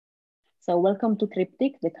So welcome to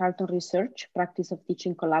Cryptic, the Carleton Research Practice of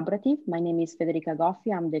Teaching Collaborative. My name is Federica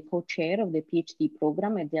Goffi. I'm the co-chair of the PhD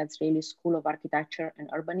program at the Azrieli School of Architecture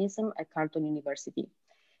and Urbanism at Carleton University.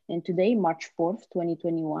 And today, March 4th,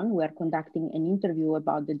 2021, we are conducting an interview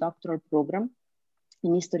about the doctoral program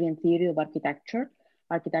in History and Theory of Architecture,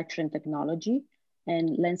 Architecture and Technology,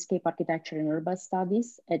 and Landscape Architecture and Urban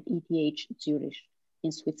Studies at ETH Zurich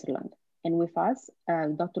in Switzerland. And with us,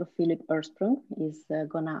 Dr. Philipp Ursprung is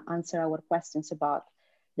gonna answer our questions about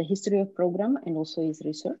the history of program and also his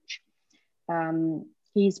research.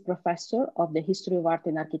 He is professor of the History of Art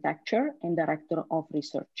and Architecture and director of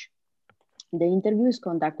research. The interview is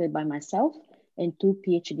conducted by myself and two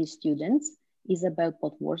PhD students, Isabel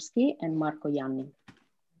Podworski and Marco Ianni.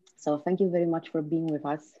 So thank you very much for being with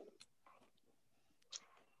us.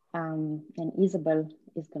 And Isabel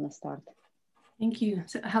is gonna start. Thank you.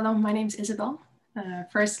 So, hello, my name is Isabel.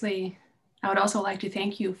 Firstly, I would also like to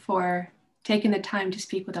thank you for taking the time to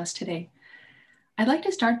speak with us today. I'd like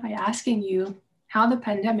to start by asking you how the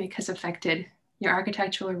pandemic has affected your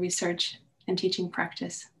architectural research and teaching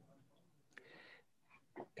practice.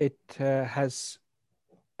 It has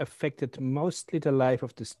affected mostly the life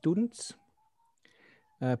of the students,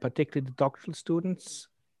 particularly the doctoral students,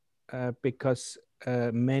 because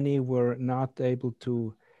many were not able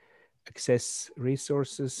to access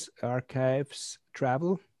resources, archives,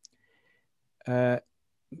 travel.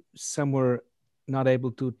 Some were not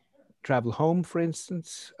able to travel home, for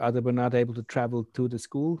instance. Others were not able to travel to the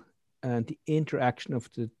school. And the interaction of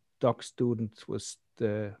the doc students was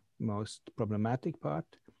the most problematic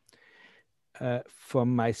part. For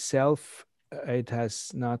myself, it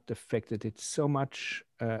has not affected it so much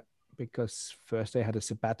because first I had a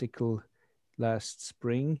sabbatical last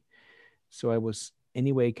spring. So I was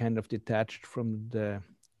anyway kind of detached from the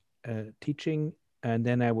teaching, and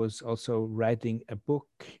then I was also writing a book,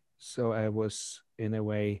 so I was in a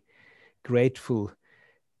way grateful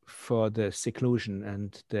for the seclusion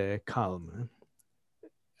and the calm.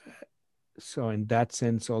 So in that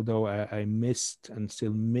sense, although I missed and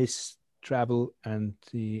still miss travel and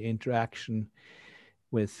the interaction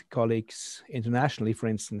with colleagues internationally, for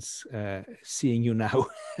instance, seeing you now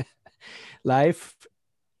live,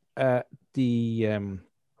 the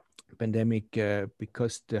pandemic,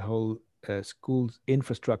 because the whole school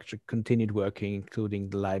infrastructure continued working, including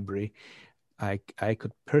the library, I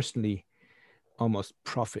could personally almost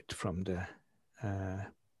profit from the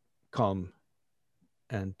calm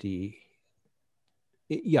and the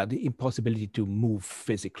impossibility to move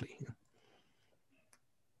physically.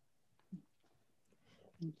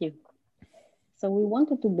 Thank you. So we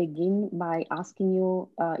wanted to begin by asking you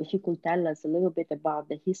if you could tell us a little bit about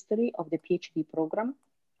the history of the PhD program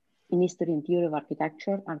in History and Theory of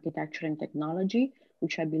Architecture, Architecture and Technology,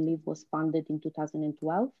 which I believe was funded in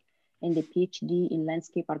 2012, and the PhD in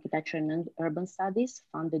Landscape Architecture and Urban Studies,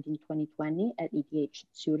 funded in 2020 at ETH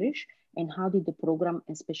Zurich, and how did the program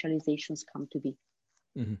and specializations come to be?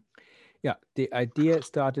 Mm-hmm. Yeah, the idea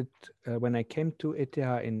started when I came to ETH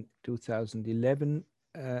in 2011.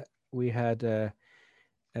 We had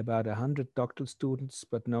about 100 doctoral students,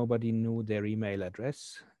 but nobody knew their email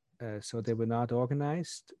address. So they were not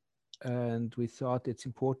organized. And we thought it's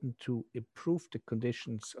important to improve the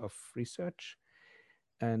conditions of research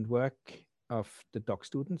and work of the doc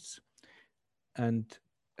students and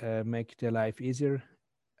make their life easier.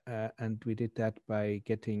 And we did that by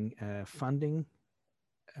getting funding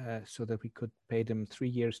so that we could pay them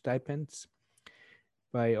 3-year stipends,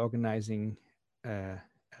 by organizing a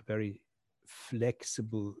very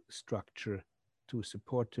flexible structure to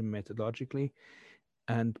support them methodologically,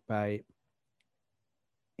 and by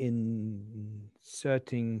inserting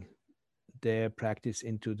their practice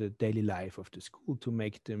into the daily life of the school to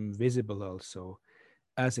make them visible also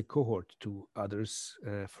as a cohort to others,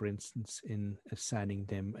 for instance, in assigning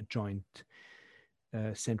them a joint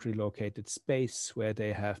centrally located space where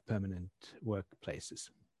they have permanent workplaces.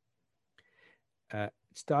 It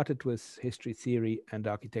started with history, theory, and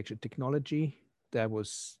architecture technology. That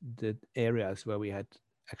was the areas where we had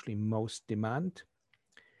actually most demand.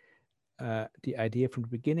 The idea from the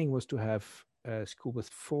beginning was to have a school with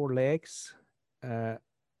 4 legs.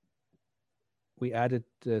 We added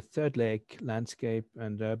the 3rd leg, landscape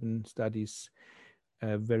and urban studies,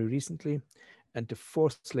 very recently. And the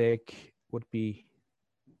 4th leg would be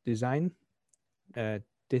design.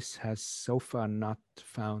 This has so far not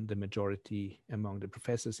found the majority among the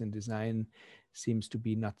professors in design. Seems to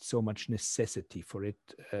be not so much necessity for it,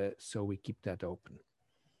 so we keep that open.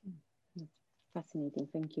 Fascinating,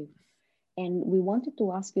 thank you. And we wanted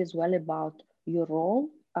to ask you as well about your role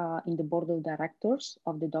in the board of directors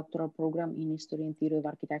of the doctoral program in History and Theory of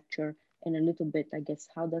Architecture, and a little bit, I guess,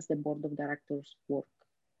 how does the board of directors work?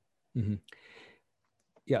 Mm-hmm.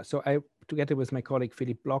 Yeah, so I, together with my colleague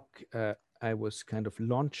Philip Block, I was kind of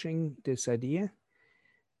launching this idea.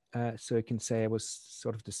 So I can say I was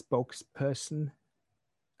sort of the spokesperson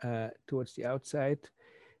towards the outside.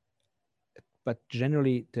 But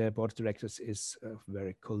generally, the board of directors is a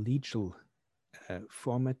very collegial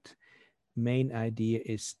format. Main idea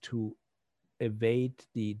is to evade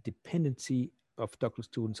the dependency of doctoral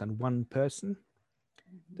students on one person,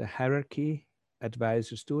 the hierarchy,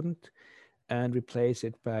 advisor, student, and replace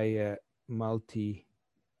it by a multi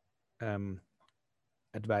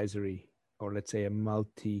advisory, or let's say a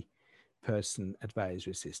multi-person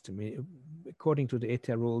advisory system. According to the ETH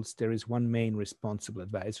rules, there is one main responsible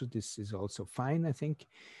advisor. This is also fine, I think.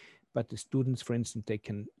 But the students, for instance, they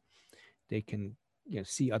can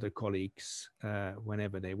see other colleagues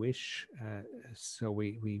whenever they wish. So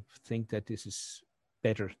we think that this is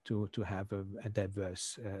better to have a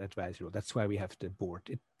diverse advisory role. That's why we have the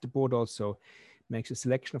board. The board also makes a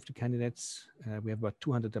selection of the candidates. We have about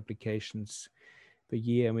 200 applications per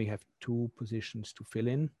year, and we have 2 positions to fill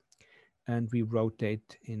in. And we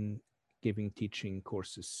rotate in giving teaching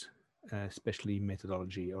courses, especially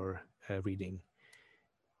methodology or reading.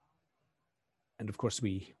 And of course,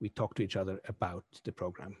 we talk to each other about the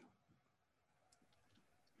program.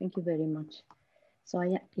 Thank you very much. So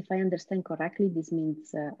if I understand correctly, this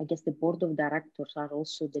means, I guess the board of directors are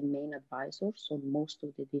also the main advisors on most of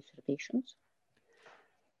the dissertations.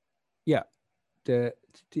 Yeah, the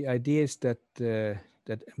idea is that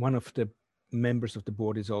that one of the members of the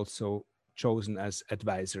board is also chosen as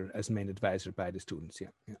advisor, as main advisor by the students.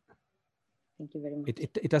 Yeah. Thank you very much.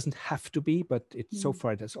 It doesn't have to be, but so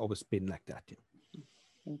far it has always been like that. Yeah.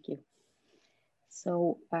 Thank you.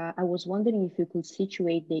 So I was wondering if you could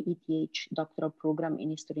situate the ETH doctoral program in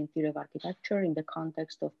History and Theory of Architecture in the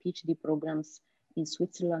context of PhD programs in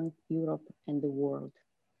Switzerland, Europe, and the world.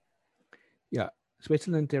 Yeah,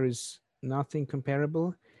 Switzerland, there is nothing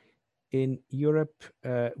comparable. In Europe,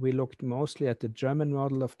 we looked mostly at the German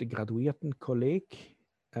model of the Graduiertenkolleg,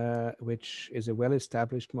 which is a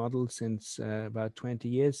well-established model since about 20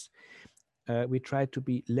 years. We try to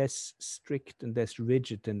be less strict and less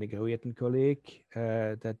rigid than the Graduiertenkolleg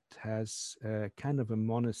that has kind of a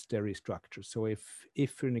monastery structure. So if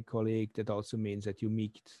you're in a colleague, that also means that you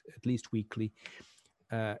meet at least weekly.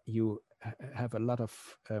 You have a lot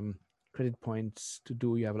of credit points to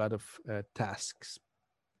do. You have a lot of tasks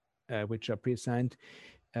which are pre-assigned.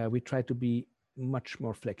 We try to be much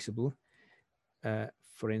more flexible.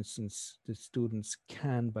 For instance, the students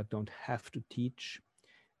can but don't have to teach.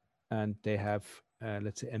 And they have,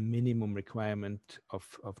 let's say, a minimum requirement of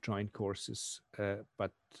joint courses,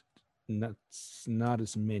 but not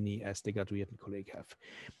as many as the Graduiertenkolleg have.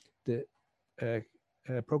 The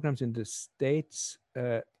programs in the States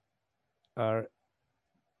are,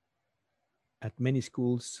 at many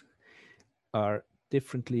schools, are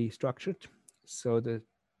differently structured. So the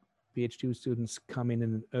PhD students come in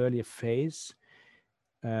an earlier phase.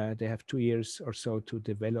 They have 2 years or so to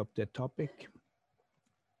develop their topic.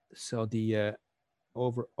 So the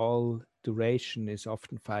overall duration is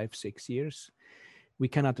often 5-6 years. We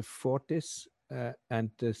cannot afford this,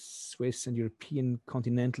 and the Swiss and European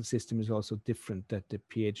continental system is also different, that the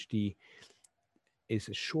PhD is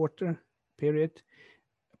a shorter period,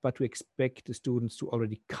 but we expect the students to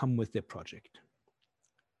already come with their project.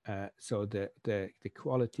 So the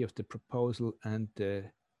quality of the proposal and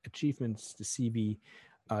the achievements, the CV,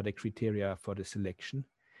 are the criteria for the selection.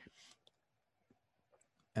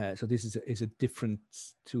 So this is a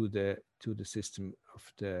difference to the system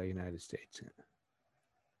of the United States.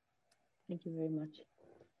 Thank you very much.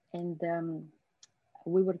 And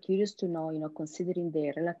we were curious to know, considering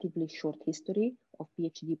the relatively short history of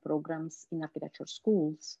PhD programs in architecture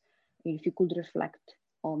schools, if you could reflect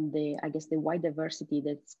on the wide diversity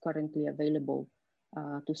that's currently available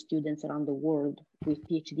to students around the world with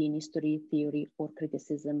PhD in history, theory, or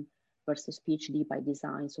criticism versus PhD by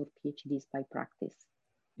designs or PhDs by practice.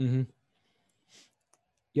 Mm-hmm.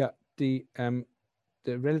 Yeah, the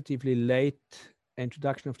relatively late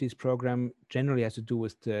introduction of this program generally has to do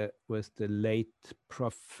with the late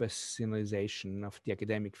professionalization of the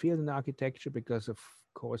academic field in architecture, because of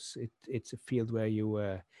course it's a field where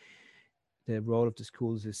the role of the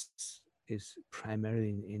schools is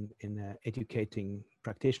primarily in educating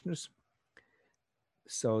practitioners.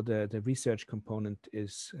 So the research component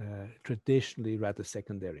is traditionally rather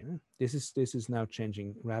secondary. This is now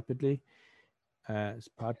changing rapidly. as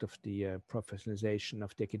part of the professionalization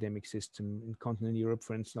of the academic system in continental Europe,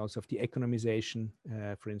 for instance, also of the economization,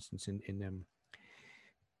 for instance, in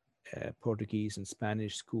Portuguese and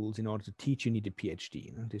Spanish schools. In order to teach, you need a PhD.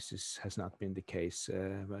 You know? This has not been the case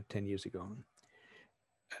about 10 years ago.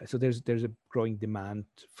 So there's a growing demand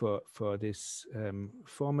for this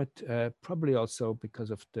format, probably also because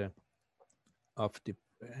of the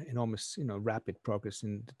enormous, rapid progress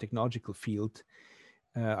in the technological field.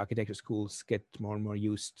 Architecture schools get more and more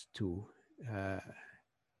used to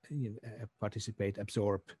participate,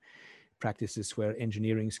 absorb practices where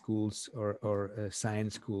engineering schools or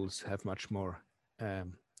science schools have much more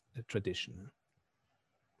tradition.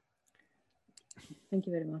 Thank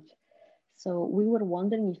you very much. So we were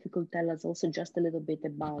wondering if you could tell us also just a little bit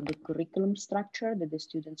about the curriculum structure that the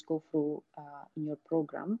students go through in your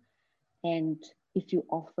program, and if you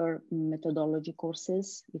offer methodology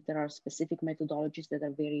courses, if there are specific methodologies that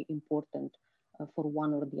are very important for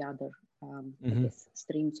one or the other I guess,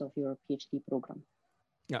 streams of your PhD program.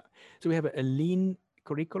 Yeah, so we have a lean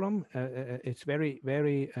curriculum. It's very,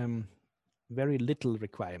 very, very little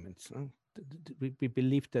requirements. We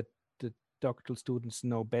believe that the doctoral students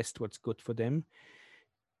know best what's good for them,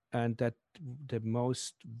 and that the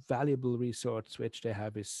most valuable resource which they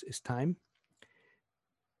have is time.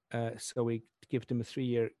 So we give them a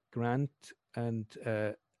 3-year grant and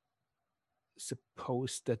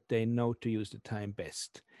suppose that they know to use the time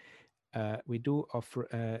best. We do offer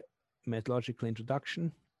a methodological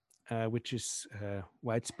introduction, which is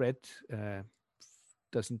widespread,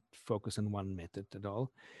 doesn't focus on one method at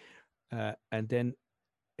all. And then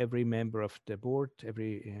every member of the board,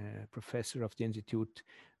 every professor of the institute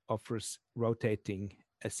offers rotating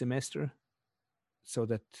a semester, so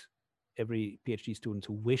that every PhD student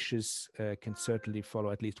who wishes can certainly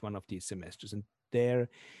follow at least one of these semesters. And there,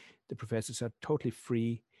 the professors are totally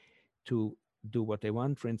free to do what they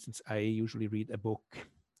want. For instance, I usually read a book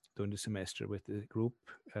during the semester with the group,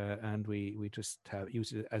 and we just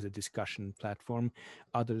use it as a discussion platform.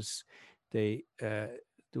 Others, they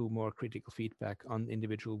do more critical feedback on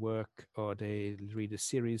individual work, or they read a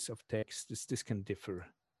series of texts. This can differ,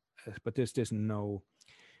 but there's no,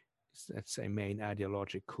 let's say, main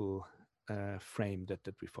ideological frame that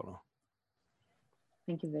we follow.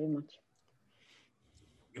 Thank you very much.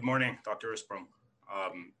 Good morning, Dr. Isprung.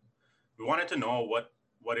 We wanted to know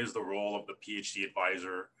what is the role of the PhD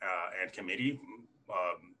advisor and committee,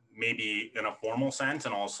 maybe in a formal sense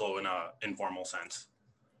and also in an informal sense.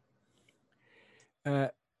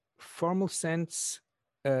 Formal sense,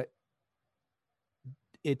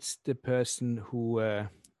 it's the person who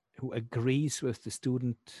agrees with the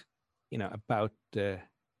student, about the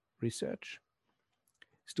research.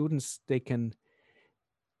 Students, they can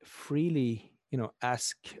freely,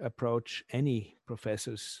 approach any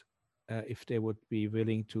professors if they would be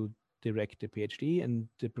willing to direct the PhD, and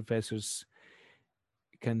the professors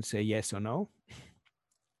can say yes or no.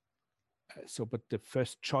 But the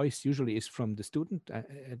first choice usually is from the student.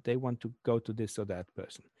 They want to go to this or that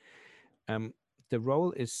person. The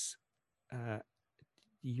role is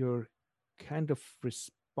you're kind of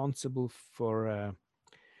responsible for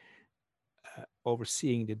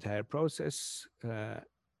overseeing the entire process.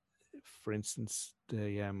 For instance,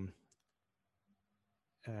 the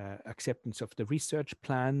acceptance of the research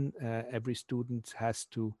plan. Every student has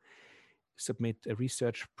to submit a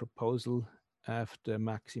research proposal after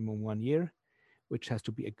maximum 1 year, which has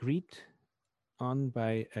to be agreed on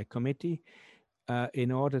by a committee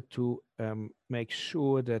in order to make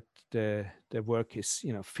sure that the work is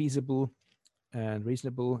feasible and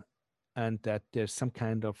reasonable, and that there's some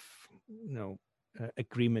kind of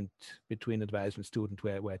agreement between advisor and student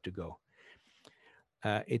where to go.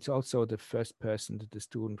 It's also the first person that the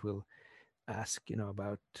student will ask,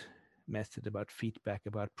 about method, about feedback,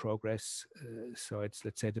 about progress. So it's,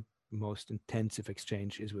 let's say, the most intensive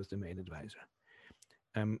exchange is with the main advisor.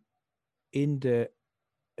 In the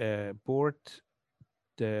board,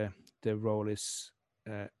 the role is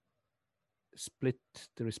split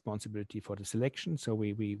the responsibility for the selection. So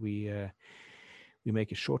we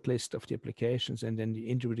make a short list of the applications and then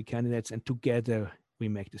interview the candidates, and together we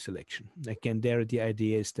make the selection. Again, there the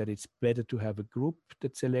idea is that it's better to have a group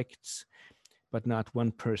that selects, but not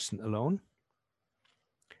one person alone,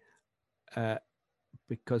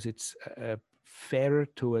 because it's fairer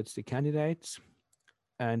towards the candidates,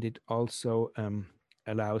 and it also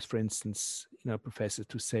allows, for instance, professors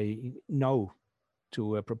to say no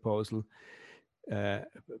to a proposal.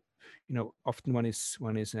 Often one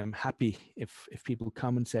is happy if people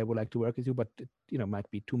come and say, I would like to work with you, but it might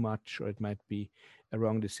be too much, or it might be a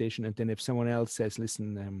wrong decision. And then if someone else says,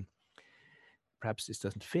 listen, perhaps this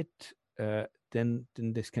doesn't fit, then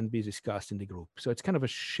this can be discussed in the group. So it's kind of a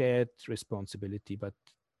shared responsibility, but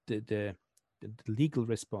the legal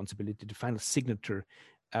responsibility, the final signature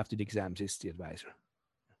after the exams is the advisor.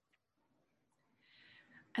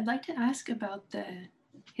 I'd like to ask about the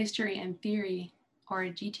History and Theory, or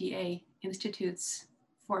GTA, institutes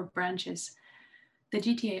for branches. The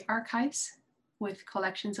GTA Archives, with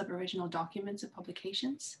collections of original documents and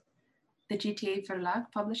publications, the GTA Verlag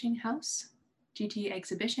Publishing House, GTA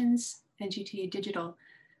Exhibitions, and GTA Digital.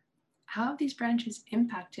 How have these branches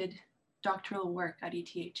impacted doctoral work at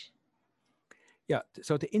ETH? Yeah,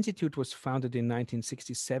 so the institute was founded in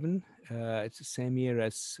 1967. It's the same year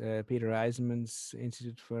as Peter Eisenman's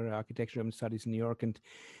Institute for Architecture and Studies in New York, and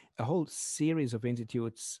a whole series of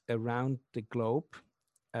institutes around the globe.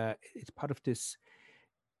 It's part of this,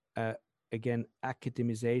 again,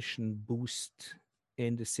 academization boost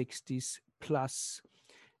in the 60s, plus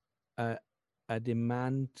a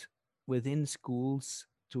demand within schools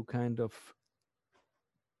to kind of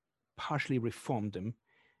partially reform them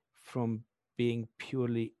from being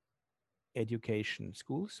purely education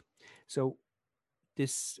schools. So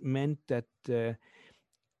this meant that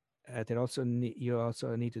you also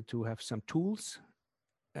needed to have some tools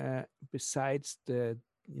besides the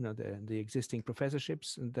existing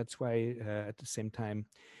professorships, and that's why at the same time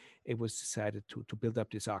it was decided to build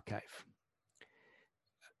up this archive.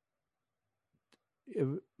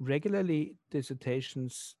 Regularly,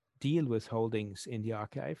 dissertations deal with holdings in the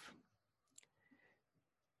archive.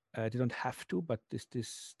 They don't have to, but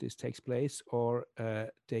this takes place, or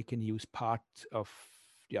they can use part of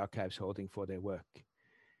the archive's holding for their work.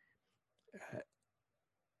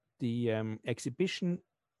 The exhibition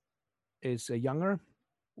is younger.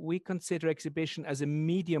 We consider exhibition as a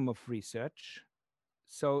medium of research.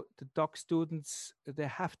 So the doc students, they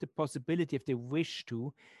have the possibility, if they wish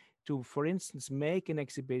to, for instance, make an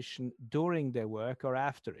exhibition during their work or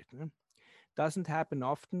after it. Doesn't happen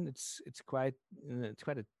often. It's quite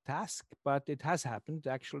a task, but it has happened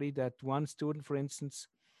actually that one student, for instance,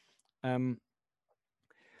 laid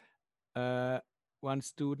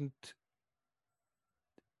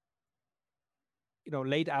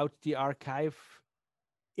out the archive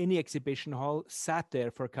in the exhibition hall, sat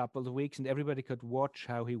there for a couple of weeks, and everybody could watch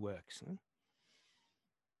how he works.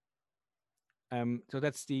 So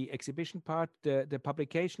that's the exhibition part. The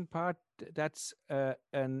publication part, that's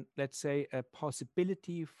let's say a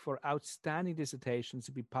possibility for outstanding dissertations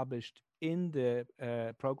to be published in the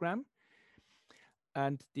program.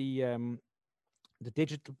 And the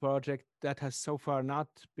digital project, that has so far not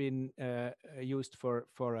been used for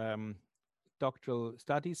doctoral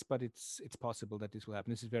studies, but it's possible that this will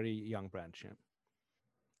happen. This is a very young branch. Yeah.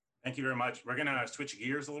 Thank you very much. We're gonna switch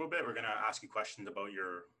gears a little bit. We're gonna ask you questions about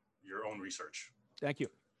your own research. Thank you.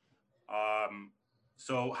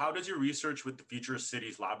 So how does your research with the Future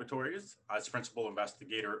Cities Laboratories as principal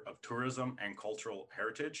investigator of tourism and cultural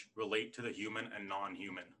heritage relate to the human and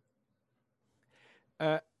non-human?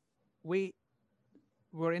 We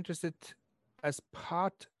were interested as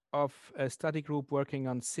part of a study group working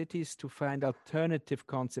on cities to find alternative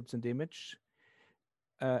concepts and image,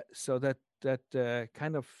 so that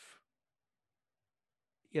kind of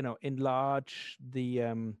enlarge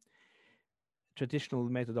the traditional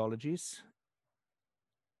methodologies,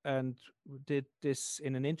 and did this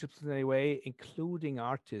in an interdisciplinary way, including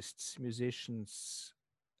artists, musicians,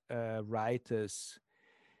 writers,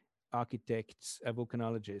 architects, a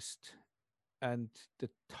volcanologist. And the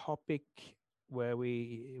topic where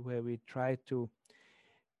we tried to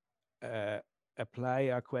apply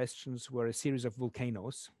our questions were a series of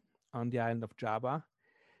volcanoes on the island of Java.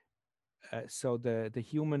 So the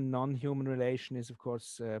human non-human relation is, of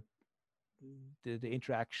course, the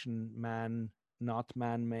interaction man, not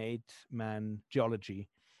man-made, man geology,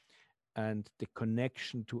 and the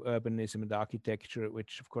connection to urbanism and architecture,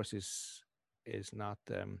 which of course is not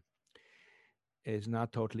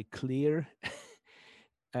totally clear.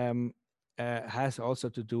 Has also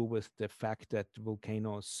to do with the fact that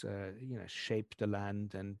volcanoes shape the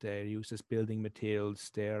land, and they're used as building materials.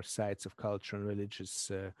 They're sites of culture and religious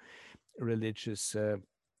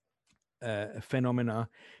phenomena.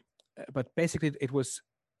 But basically, it was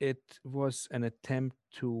an attempt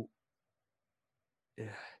to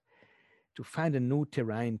find a new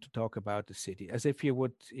terrain to talk about the city, as if you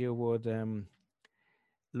would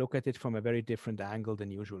look at it from a very different angle than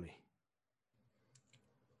usually.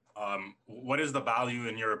 What is the value,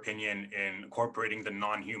 in your opinion, in incorporating the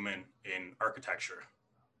non-human in architecture?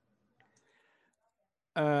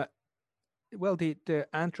 Well, the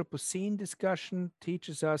Anthropocene discussion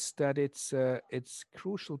teaches us that it's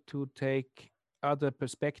crucial to take other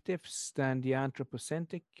perspectives than the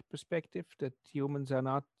anthropocentric perspective, that humans are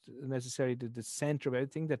not necessarily the center of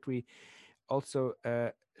everything, that we also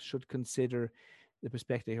should consider the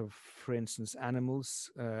perspective of, for instance,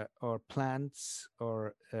 animals or plants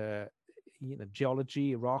or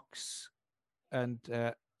geology, rocks. And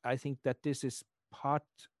I think that this is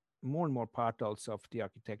more and more part also of the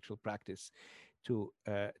architectural practice to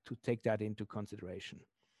take that into consideration.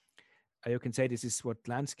 You can say this is what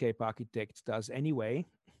landscape architect does anyway,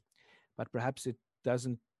 but perhaps it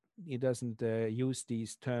doesn't use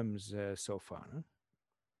these terms so far. Huh?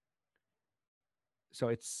 So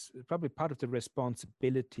it's probably part of the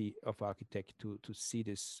responsibility of architect to see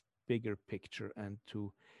this bigger picture and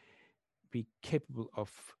to be capable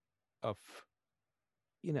of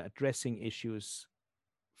addressing issues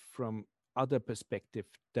from other perspective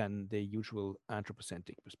than the usual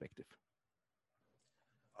anthropocentric perspective.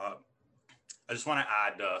 I just want to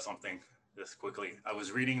add something just quickly. I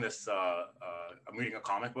was reading this, I'm reading a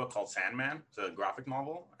comic book called Sandman. It's a graphic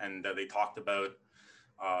novel, and they talked about,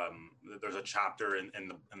 there's a chapter in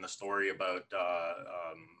the story about the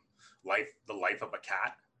life of a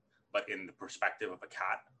cat, but in the perspective of a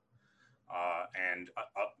cat.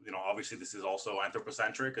 Obviously this is also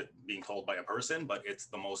anthropocentric, being told by a person, but it's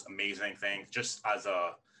the most amazing thing, just as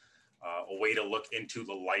a way to look into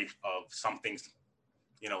the life of something,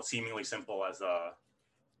 seemingly simple as a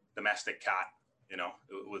domestic cat. It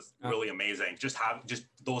was really amazing. Just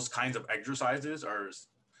those kinds of exercises are,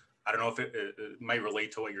 I don't know if it might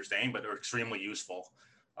relate to what you're saying, but they're extremely useful,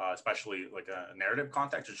 especially like a narrative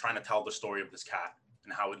context. You're trying to tell the story of this cat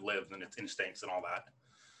and how it lived and its instincts and all that.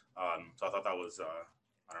 So I thought that was,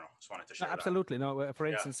 I don't know, just wanted to share absolutely. that. No, for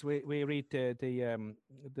instance, we read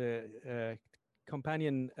the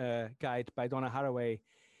companion guide by Donna Haraway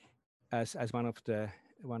as one of the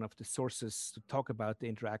sources to talk about the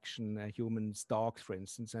interaction humans, dogs, for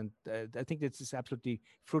instance. And I think this is absolutely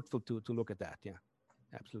fruitful to look at that. Yeah,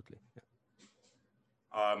 absolutely. Yeah.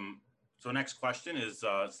 So next question is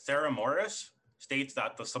Sarah Morris states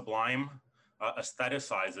that the sublime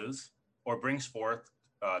aestheticizes or brings forth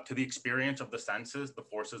to the experience of the senses the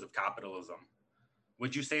forces of capitalism.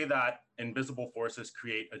 Would you say that invisible forces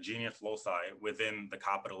create a genius loci within the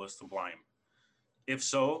capitalist sublime? If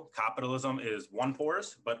so, capitalism is one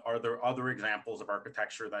force, but are there other examples of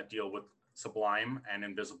architecture that deal with sublime and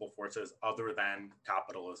invisible forces other than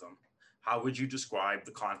capitalism? How would you describe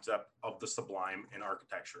the concept of the sublime in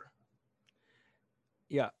architecture?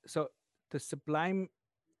 Yeah, so the sublime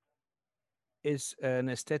is an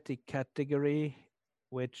aesthetic category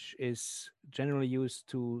which is generally used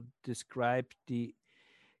to describe the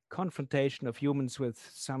confrontation of humans with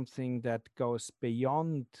something that goes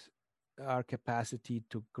beyond our capacity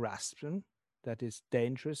to grasp them, that is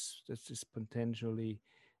dangerous, that is potentially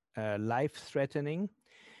life-threatening,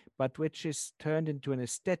 but which is turned into an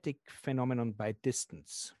aesthetic phenomenon by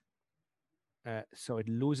distance. So it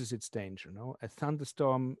loses its danger. No? A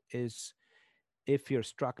thunderstorm is, if you're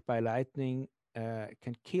struck by lightning,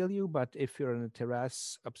 can kill you, but if you're on a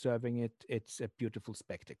terrace observing it, it's a beautiful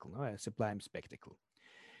spectacle, no? A sublime spectacle.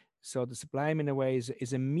 So the sublime, in a way,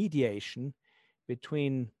 is a mediation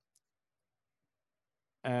between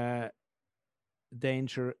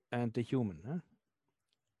danger and the human. Huh?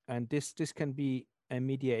 And this can be a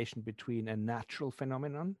mediation between a natural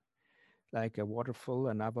phenomenon, like a waterfall,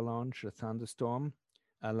 an avalanche, a thunderstorm,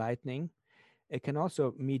 a lightning. It can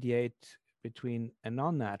also mediate between a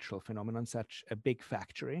non-natural phenomenon, such a big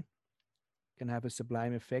factory, can have a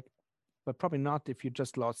sublime effect, but probably not if you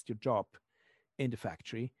just lost your job in the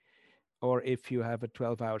factory, or if you have a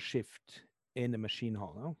 12-hour shift in a machine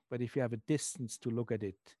hall. No? But if you have a distance to look at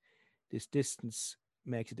it, this distance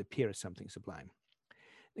makes it appear as something sublime.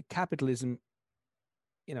 The capitalism,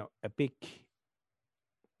 a big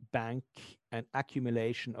bank, an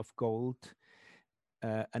accumulation of gold,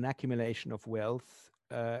 an accumulation of wealth,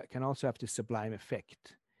 can also have this sublime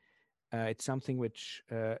effect. It's something which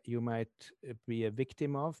you might be a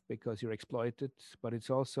victim of because you're exploited, but it's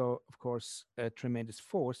also, of course, a tremendous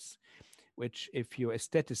force, which, if you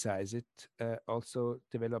aestheticize it, also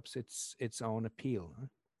develops its own appeal.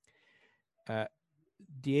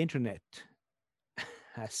 The internet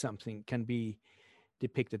has something, can be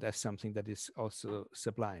depicted as something that is also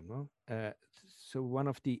sublime. No? So one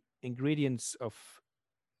of the ingredients of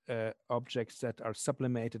objects that are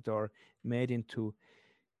sublimated or made into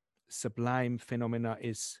sublime phenomena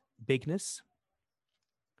is bigness,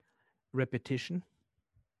 repetition,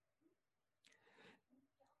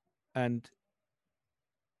 and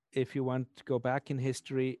if you want to go back in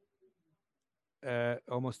history,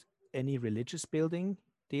 almost any religious building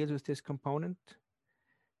deals with this component.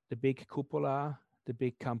 the big cupola, the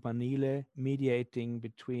big campanile mediating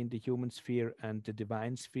between the human sphere and the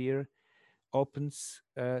divine sphere, opens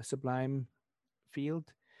a sublime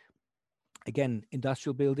field. Again,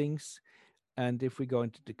 industrial buildings. And if we go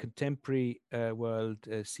into the contemporary world,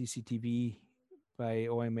 CCTV by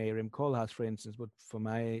OMA Rem Koolhaas, for instance, would, for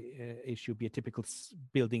my issue, be a typical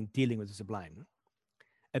building dealing with the sublime.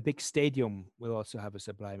 A big stadium will also have a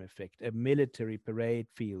sublime effect. A military parade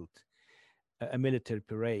field, a military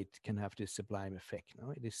parade can have this sublime effect.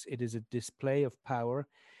 No? It is a display of power,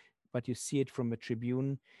 but you see it from a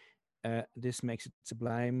tribune. This makes it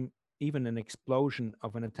sublime. Even an explosion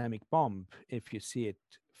of an atomic bomb, if you see it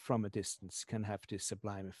from a distance, can have this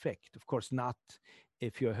sublime effect. Of course, not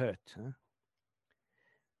if you're hurt. Huh?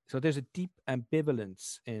 So there's a deep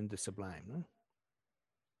ambivalence in the sublime,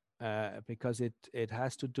 because it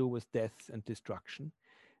has to do with death and destruction,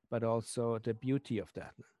 but also the beauty of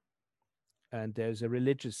that. And there's a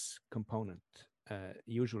religious component,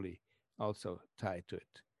 usually also tied to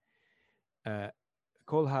it.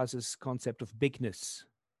 Koolhaas's concept of bigness,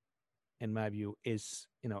 in my view, is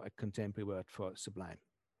a contemporary word for sublime.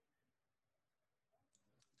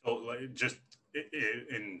 So, just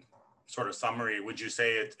in sort of summary, would you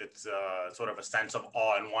say it's sort of a sense of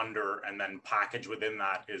awe and wonder, and then packaged within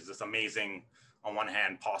that is this amazing, on one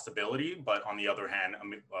hand, possibility, but on the other hand,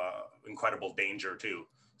 incredible danger too?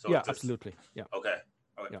 So yeah, absolutely. Yeah. Okay.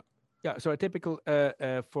 Yeah. So a typical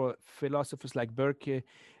for philosophers like Burke,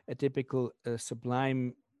 a typical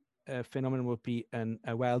sublime phenomenon would be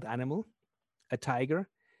a wild animal, a tiger,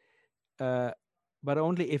 but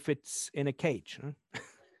only if it's in a cage. Huh?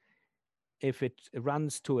 If it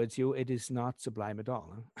runs towards you, it is not sublime at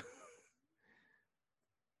all. Huh?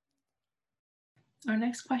 Our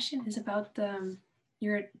next question is about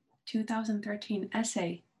your 2013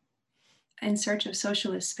 essay, In Search of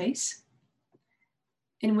Socialist Space,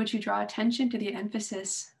 in which you draw attention to the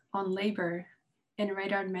emphasis on labor in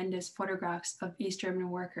Reidar Mendes' photographs of East German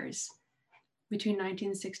workers between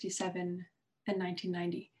 1967 and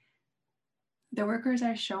 1990. The workers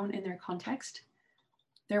are shown in their context.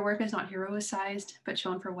 Their work is not heroicized, but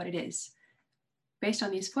shown for what it is. Based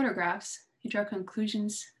on these photographs, you draw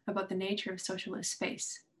conclusions about the nature of socialist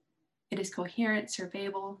space. It is coherent,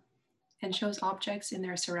 surveyable, and shows objects in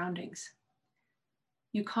their surroundings.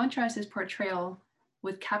 You contrast this portrayal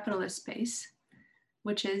with capitalist space,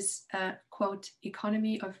 which is a, quote,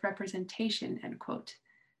 economy of representation, end quote,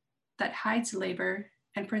 that hides labor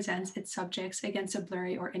and presents its subjects against a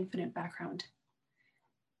blurry or infinite background.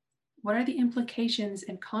 What are the implications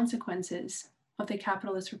and consequences of the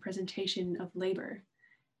capitalist representation of labor?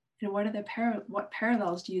 And what are what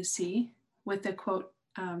parallels do you see with the, quote,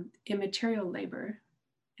 immaterial labor,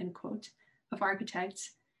 end quote, of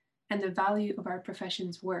architects and the value of our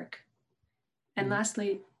profession's work? And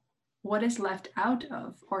lastly, what is left out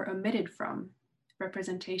of or omitted from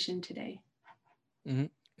representation today? Mm-hmm.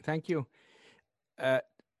 Thank you.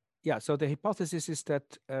 Yeah, so the hypothesis is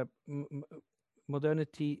that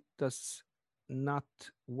modernity does not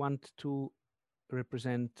want to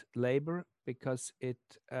represent labor because it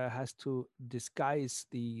has to disguise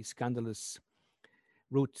the scandalous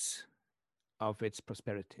roots of its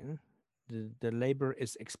prosperity. The labor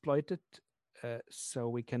is exploited, so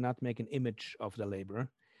we cannot make an image of the labor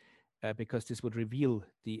because this would reveal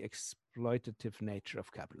the exploitative nature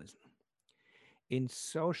of capitalism. In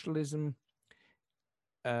socialism,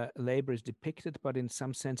 labor is depicted, but in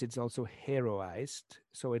some sense it's also heroized.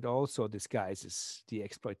 So it also disguises the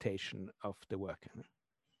exploitation of the worker.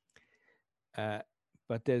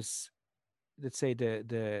 But there's, let's say,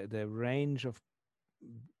 the range of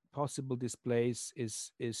possible displays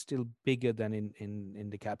is still bigger than in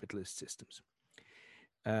the capitalist systems.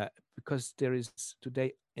 Because there is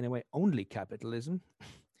today, in a way, only capitalism,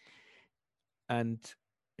 and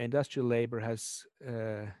industrial labor has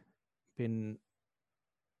been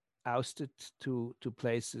ousted to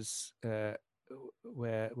places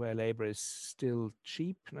where labor is still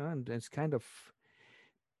cheap, no? And it's kind of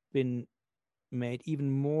been made even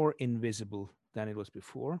more invisible than it was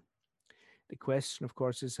before. The question, of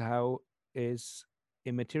course, is how is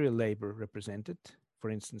immaterial labor represented? For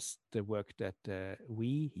instance, the work that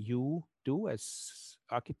you do as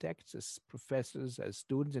architects, as professors, as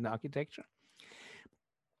students in architecture.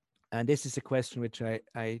 And this is a question which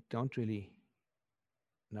I don't really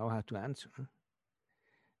know how to answer.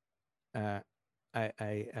 I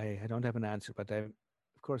don't have an answer, but I'm,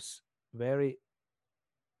 of course, very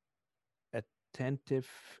attentive,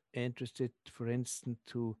 interested, for instance,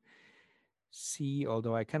 to see,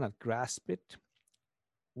 although I cannot grasp it,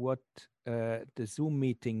 what the Zoom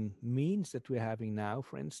meeting means that we're having now,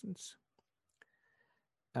 for instance.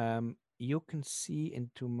 You can see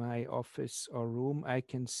into my office or room. I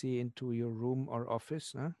can see into your room or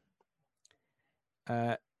office.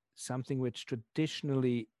 Something which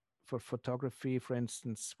traditionally for photography, for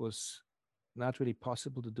instance, was not really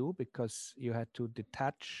possible to do because you had to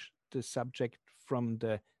detach the subject from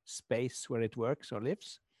the space where it works or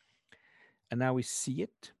lives. And now we see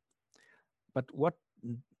it. But what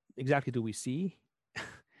exactly do we see?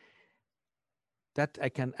 That I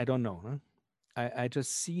don't know. Huh? I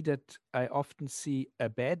just see that I often see a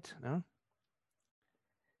bed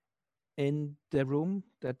in the room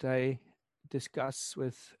that I discuss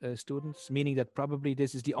with students, meaning that probably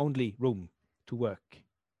this is the only room to work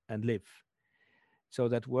and live. So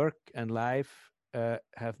that work and life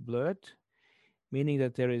have blurred, meaning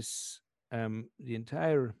that there is the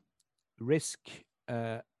entire risk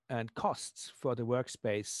and costs for the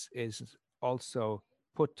workspace is also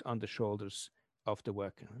put on the shoulders of the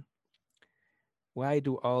worker. Why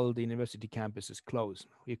do all the university campuses close?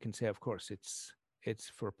 You can say, of course, it's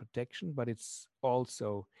for protection, but it's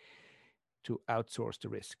also to outsource the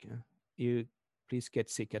risk. You please get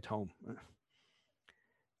sick at home.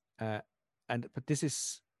 But this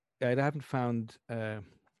is, I haven't found a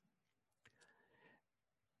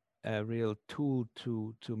real tool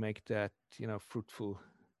to make that fruitful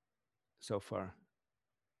so far.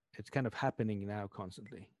 It's kind of happening now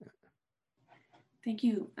constantly. Thank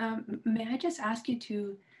you. May I just ask you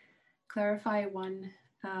to clarify one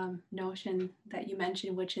notion that you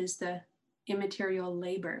mentioned, which is the immaterial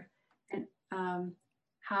labor, and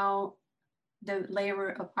how the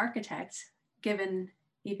labor of architects, given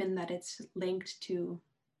even that it's linked to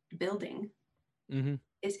building,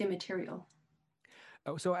 is immaterial.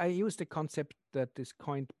 Oh, so I use the concept that is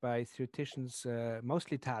coined by theoreticians,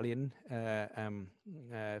 mostly Italian.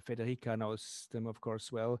 Federica knows them, of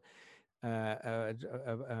course, well.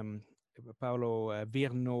 Paolo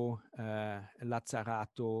Virno,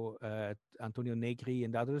 Lazzarato, Antonio Negri,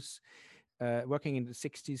 and others, working in the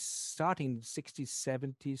 60s, starting in the 60s,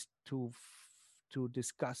 70s to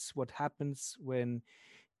discuss what happens when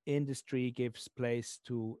industry gives place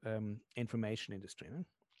to information industry.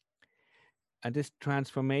 And this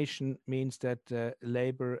transformation means that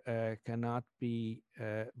labor cannot be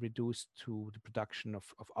reduced to the production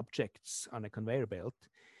of objects on a conveyor belt,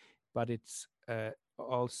 but it's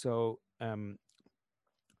also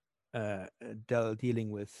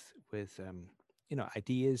dealing with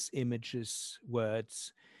ideas, images,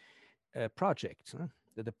 words, projects.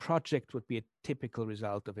 The project would be a typical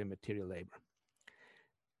result of immaterial labor.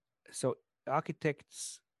 So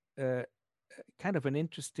architects, kind of an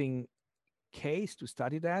interesting case to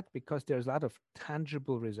study that because there's a lot of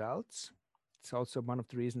tangible results. It's also one of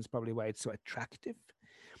the reasons probably why it's so attractive.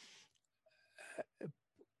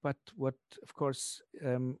 But what, of course,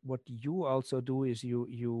 what you also do is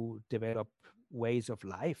you develop ways of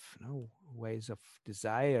life, ways of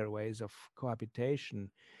desire, ways of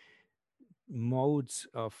cohabitation, modes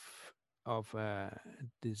of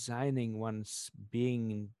designing one's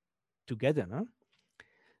being together,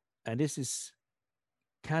 and this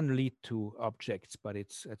can lead to objects, but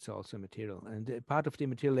it's also material. And part of the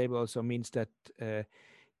material label also means that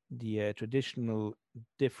the traditional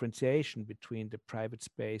differentiation between the private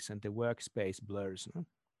space and the workspace blurs,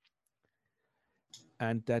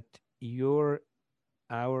 and that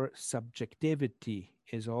our subjectivity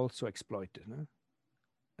is also exploited.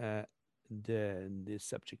 The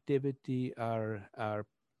subjectivity, our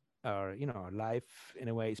life in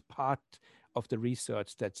a way is part of the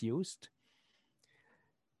research that's used.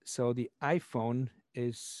 So the iPhone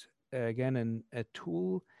is again a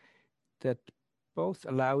tool that both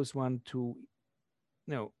allows one to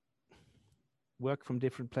work from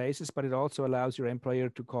different places, but it also allows your employer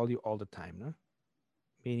to call you all the time,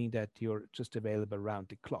 meaning that you're just available around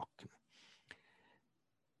the clock.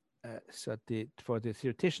 So for the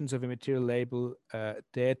theoreticians of immaterial labor,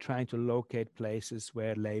 they're trying to locate places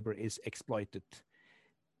where labor is exploited,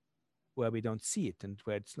 where we don't see it and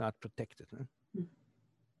where it's not protected. Yes.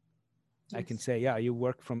 I can say, yeah, you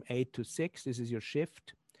work from 8 to 6, this is your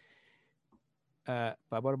shift. But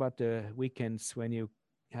what about the weekends when you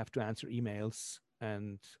have to answer emails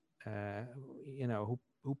and,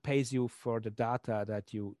 who pays you for the data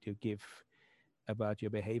that you give about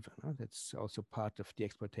your behavior? That's also part of the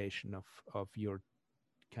exploitation of your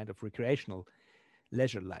kind of recreational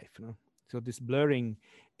leisure life. So this blurring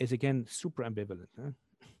is, again, super ambivalent.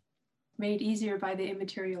 Made easier by the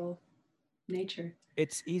immaterial nature.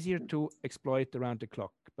 It's easier to exploit around the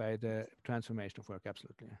clock by the transformation of work,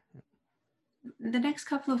 absolutely. Yeah. The next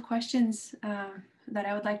couple of questions that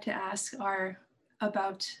I would like to ask are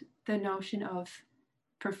about the notion of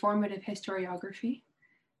performative historiography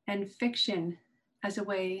and fiction as a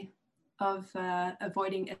way of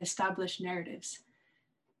avoiding established narratives.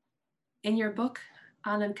 In your book,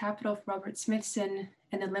 Alan Capital, Robert Smithson,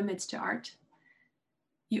 and the Limits to Art,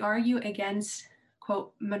 you argue against,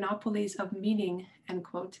 quote, monopolies of meaning, end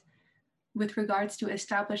quote, with regards to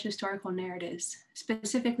established historical narratives,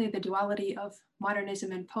 specifically the duality of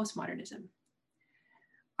modernism and postmodernism.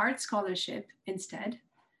 Art scholarship, instead,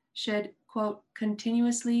 should, quote,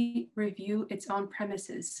 continuously review its own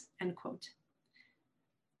premises, end quote.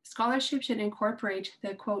 Scholarship should incorporate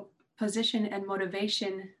the, quote, position and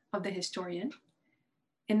motivation of the historian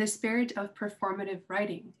in the spirit of performative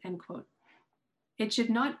writing, end quote. It should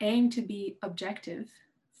not aim to be objective,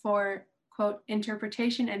 for, quote,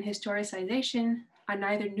 interpretation and historicization are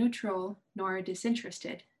neither neutral nor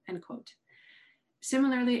disinterested, end quote.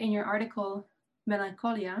 Similarly, in your article,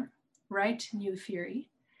 Melancholia, Write New Theory,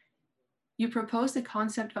 you propose the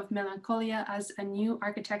concept of melancholia as a new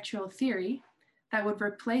architectural theory that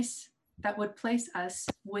would place us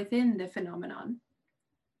within the phenomenon,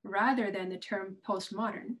 rather than the term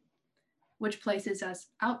postmodern, which places us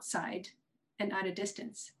outside and at a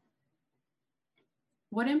distance.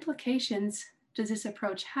 What implications does this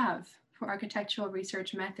approach have for architectural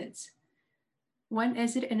research methods? When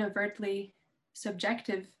is it an overtly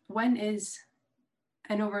subjective? When is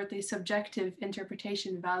an overtly subjective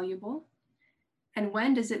interpretation valuable? And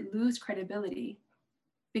when does it lose credibility,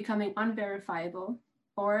 becoming unverifiable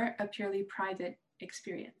or a purely private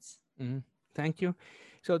experience? Mm-hmm. Thank you.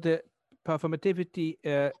 So the performativity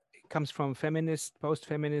comes from feminist,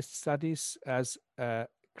 post-feminist studies as a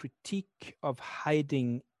critique of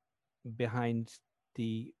hiding behind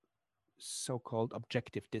the so-called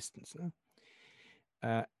objective distance.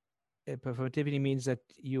 Performativity means that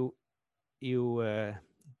you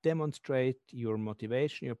demonstrate your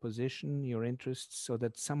motivation, your position, your interests, so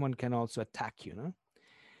that someone can also attack you. No?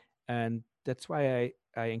 And that's why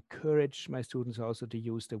I encourage my students also to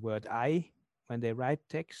use the word I when they write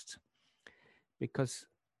text, because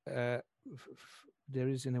there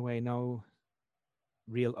is in a way no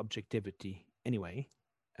real objectivity anyway.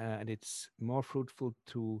 And it's more fruitful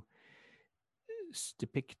to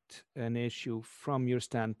depict an issue from your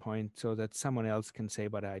standpoint so that someone else can say,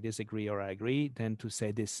 but I disagree or I agree, than to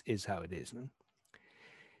say this is how it is. No?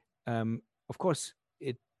 Of course,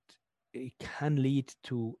 it can lead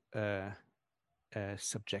to a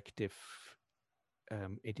subjective,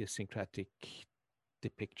 idiosyncratic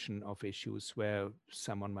depiction of issues where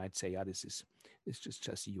someone might say, yeah, this is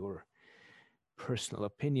just your personal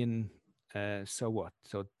opinion. So what?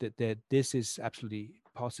 So this is absolutely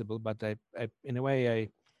possible, but I in a way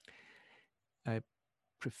I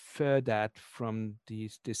prefer that from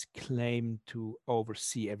this claim to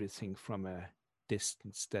oversee everything from a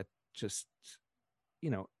distance that just,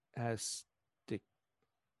 has the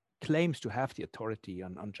claims to have the authority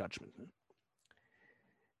on judgment.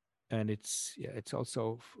 And it's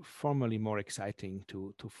also formally more exciting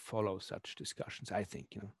to follow such discussions, I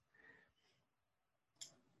think.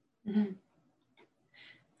 Mm-hmm.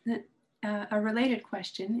 A related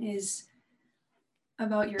question is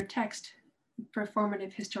about your text,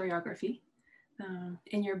 Performative Historiography.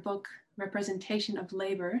 In your book, Representation of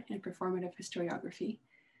Labor in Performative Historiography.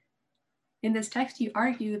 In this text, you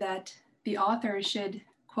argue that the author should,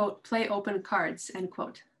 quote, play open cards, end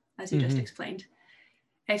quote, as you just explained,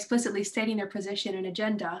 explicitly stating their position and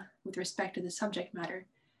agenda with respect to the subject matter.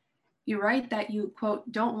 You write that you,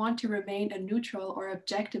 quote, don't want to remain a neutral or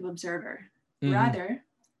objective observer. Rather,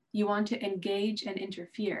 you want to engage and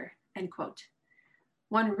interfere, end quote.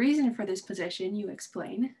 One reason for this position, you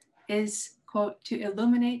explain, is, quote, to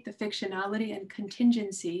illuminate the fictionality and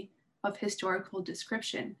contingency of historical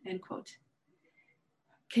description, end quote.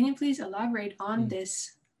 Can you please elaborate on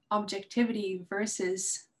this objectivity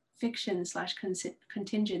versus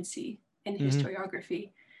fiction/contingency in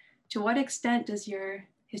historiography? To what extent does your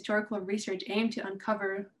historical research aim to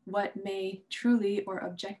uncover what may truly or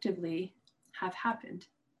objectively have happened?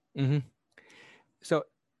 So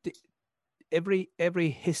every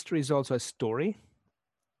history is also a story.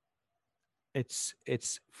 It's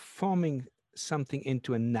forming something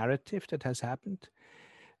into a narrative that has happened.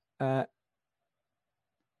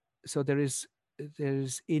 So there is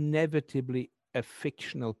inevitably a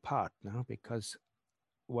fictional part now, because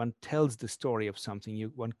one tells the story of something.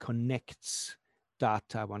 One connects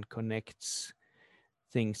data. One connects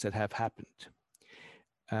things that have happened.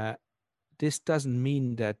 This doesn't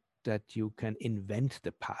mean that you can invent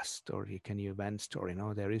the past or you can invent story.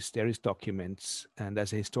 No, there is documents, and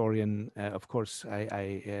as a historian, of course,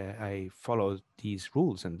 I follow these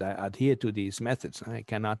rules and I adhere to these methods. I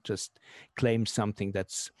cannot just claim something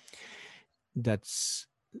that's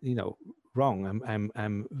wrong.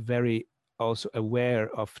 I'm very also aware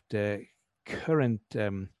of the current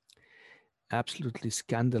absolutely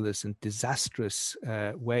scandalous and disastrous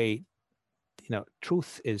way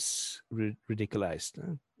truth is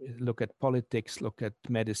ridiculized. Look at politics, look at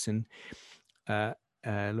medicine,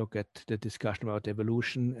 look at the discussion about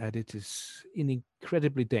evolution, and it is an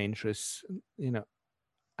incredibly dangerous,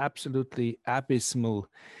 absolutely abysmal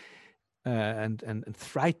and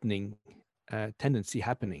frightening tendency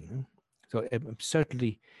happening. So I'm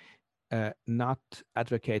certainly not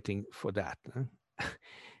advocating for that.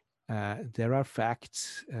 There are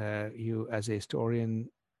facts. You, as a historian,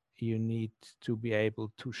 you need to be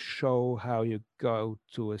able to show how you go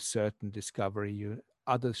to a certain discovery.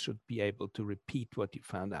 Others should be able to repeat what you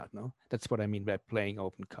found out. No, that's what I mean by playing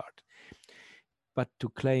open card. But to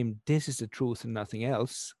claim this is the truth and nothing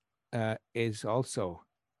else is also,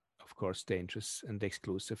 of course, dangerous and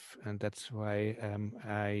exclusive. And that's why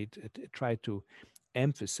I try to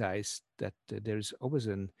emphasize that there is always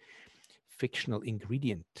a fictional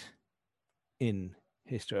ingredient in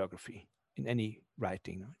historiography, in any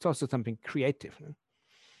writing. It's also something creative.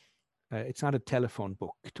 It's not a telephone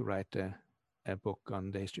book to write a book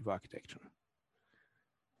on the history of architecture.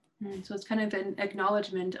 So it's kind of an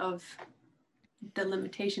acknowledgement of the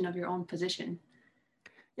limitation of your own position.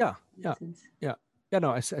 Yeah.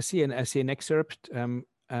 No, I see an excerpt, and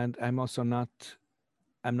I'm also not.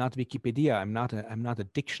 I'm not Wikipedia. I'm not a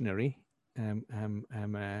dictionary.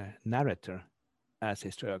 I'm a narrator as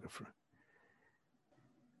historiographer.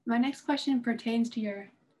 My next question pertains to your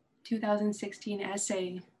 2016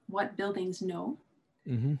 essay, What Buildings Know?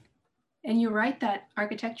 Mm-hmm. And you write that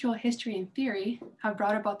architectural history and theory have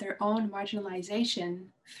brought about their own marginalization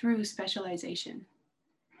through specialization.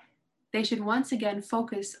 They should once again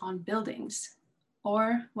focus on buildings,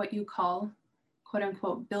 or what you call, quote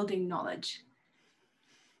unquote, building knowledge.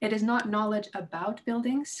 It is not knowledge about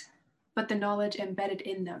buildings, but the knowledge embedded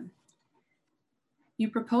in them. You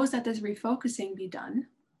propose that this refocusing be done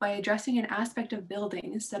by addressing an aspect of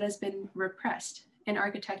buildings that has been repressed in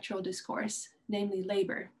architectural discourse, namely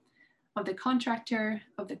labor, of the contractor,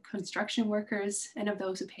 of the construction workers, and of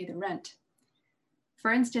those who pay the rent.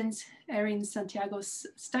 For instance, Erin Santiago's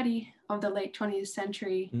study of the late 20th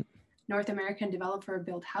century North American developer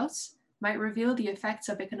built house might reveal the effects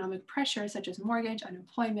of economic pressure such as mortgage,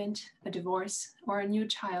 unemployment, a divorce, or a new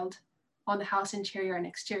child on the house interior and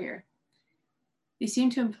exterior. They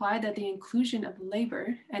seem to imply that the inclusion of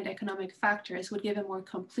labor and economic factors would give a more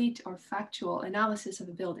complete or factual analysis of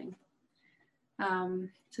a building.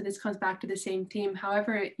 So this comes back to the same theme.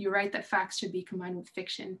 However, you write that facts should be combined with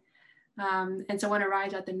fiction. And so one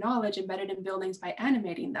arrives at the knowledge embedded in buildings by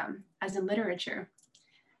animating them, as in literature,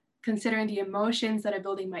 considering the emotions that a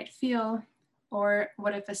building might feel, or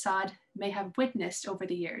what a facade may have witnessed over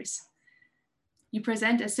the years. You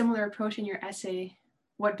present a similar approach in your essay,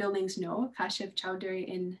 What Buildings Know, Kashif Chowdhury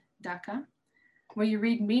in Dhaka, where you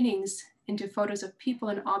read meanings into photos of people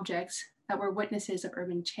and objects that were witnesses of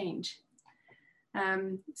urban change.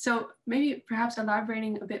 So maybe perhaps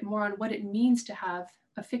elaborating a bit more on what it means to have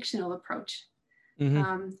a fictional approach,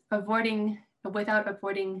 without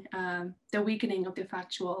avoiding the weakening of the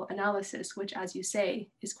factual analysis, which, as you say,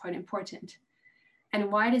 is quite important.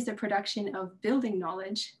 And why does the production of building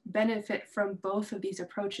knowledge benefit from both of these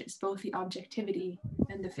approaches, both the objectivity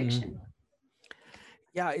and the fiction?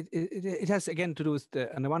 Yeah, it has again to do with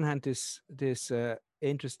on the one hand this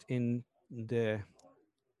interest in the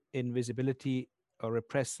invisibility or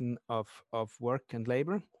repression of work and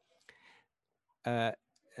labor, and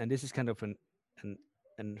this is kind of an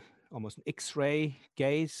almost an X-ray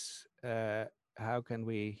gaze. How can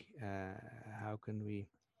we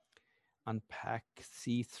unpack,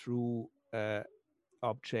 see through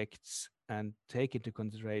objects and take into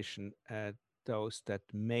consideration those that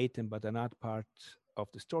made them but are not part of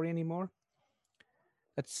the story anymore?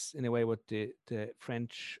 That's in a way what the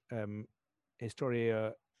French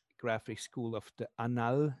historiographic school of the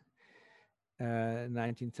Annales,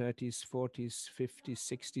 1930s, 40s, 50s,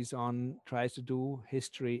 60s on tries to do.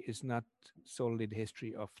 History is not solely the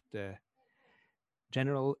history of the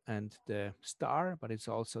general and the star, but it's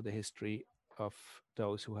also the history of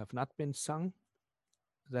those who have not been sung.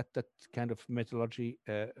 That kind of methodology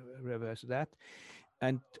reverses that.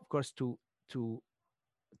 And of course, to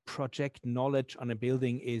project knowledge on a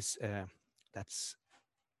building is that's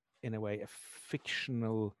in a way a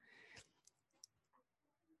fictional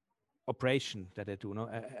operation that I do. No,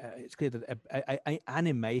 it's clear that I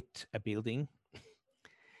animate a building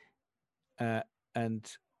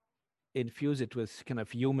and infuse it with kind of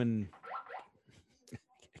human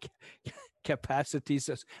capacities.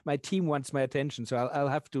 My team wants my attention, so I'll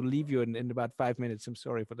have to leave you in about 5 minutes. I'm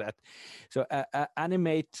sorry for that. So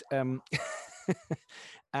animate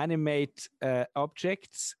animate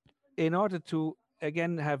objects in order to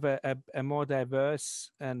again have a more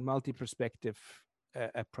diverse and multi-perspective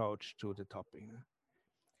approach to the topic.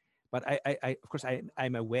 But I of course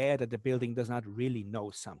I'm aware that the building does not really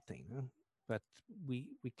know something, but we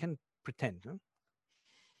can pretend.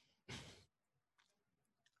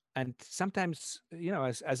 And sometimes, you know,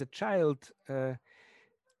 as a child, for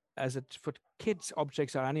kids,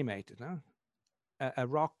 objects are animated. No? A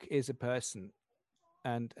rock is a person,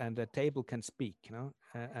 and a table can speak. You know,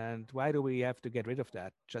 and why do we have to get rid of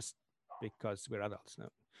that just because we're adults? No.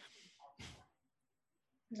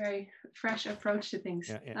 Very fresh approach to things.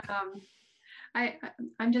 Yeah.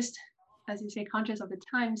 I'm just, as you say, conscious of the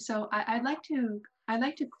time. So I'd like to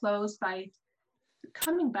close by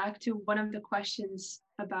coming back to one of the questions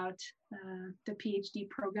about the PhD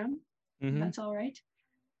program. Mm-hmm. That's all right.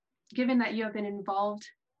 Given that you have been involved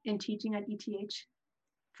in teaching at ETH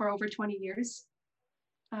for over 20 years,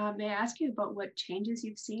 may I ask you about what changes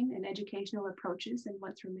you've seen in educational approaches and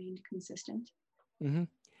what's remained consistent? Mm-hmm.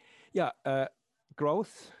 Yeah,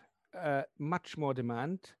 growth, much more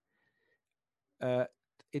demand.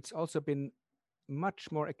 It's also been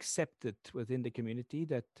much more accepted within the community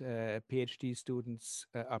that PhD students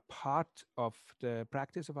are part of the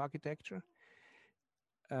practice of architecture.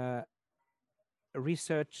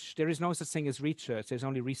 Research, there is no such thing as research, there's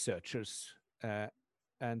only researchers,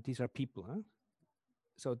 and these are people. Huh?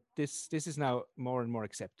 So this is now more and more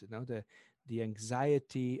accepted. Now the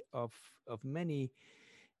anxiety of many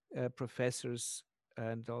professors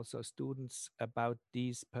and also students about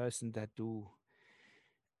these persons that do,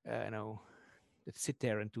 that sit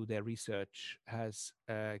there and do their research has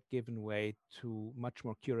given way to much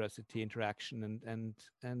more curiosity, interaction,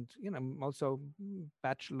 and you know, also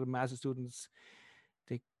bachelor, master students,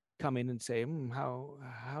 they come in and say,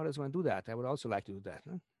 how does one do that? I would also like to do that.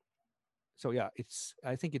 Huh? So yeah,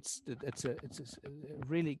 I think it's a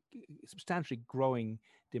really substantially growing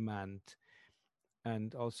demand,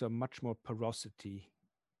 and also much more porosity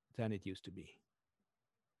than it used to be.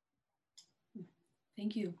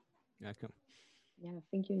 Thank you. Welcome. Yeah,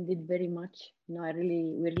 thank you indeed very much. We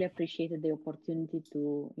really appreciated the opportunity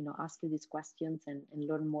to, ask you these questions and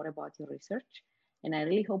learn more about your research. And I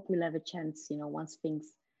really hope we'll have a chance, once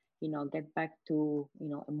things, get back to,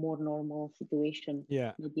 a more normal situation.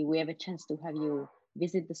 Yeah. Maybe we have a chance to have you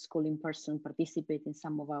visit the school in person, participate in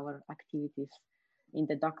some of our activities in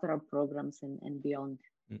the doctoral programs and beyond.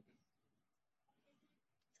 Mm.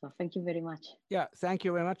 So thank you very much. Yeah, thank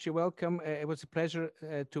you very much. You're welcome. It was a pleasure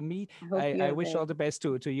to meet. I wish all the best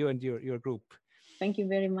to you and your group. Thank you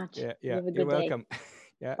very much. Yeah, you have a good you're welcome. Day.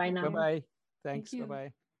 Yeah. Bye now. Bye-bye. Thanks.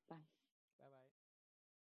 Bye-bye.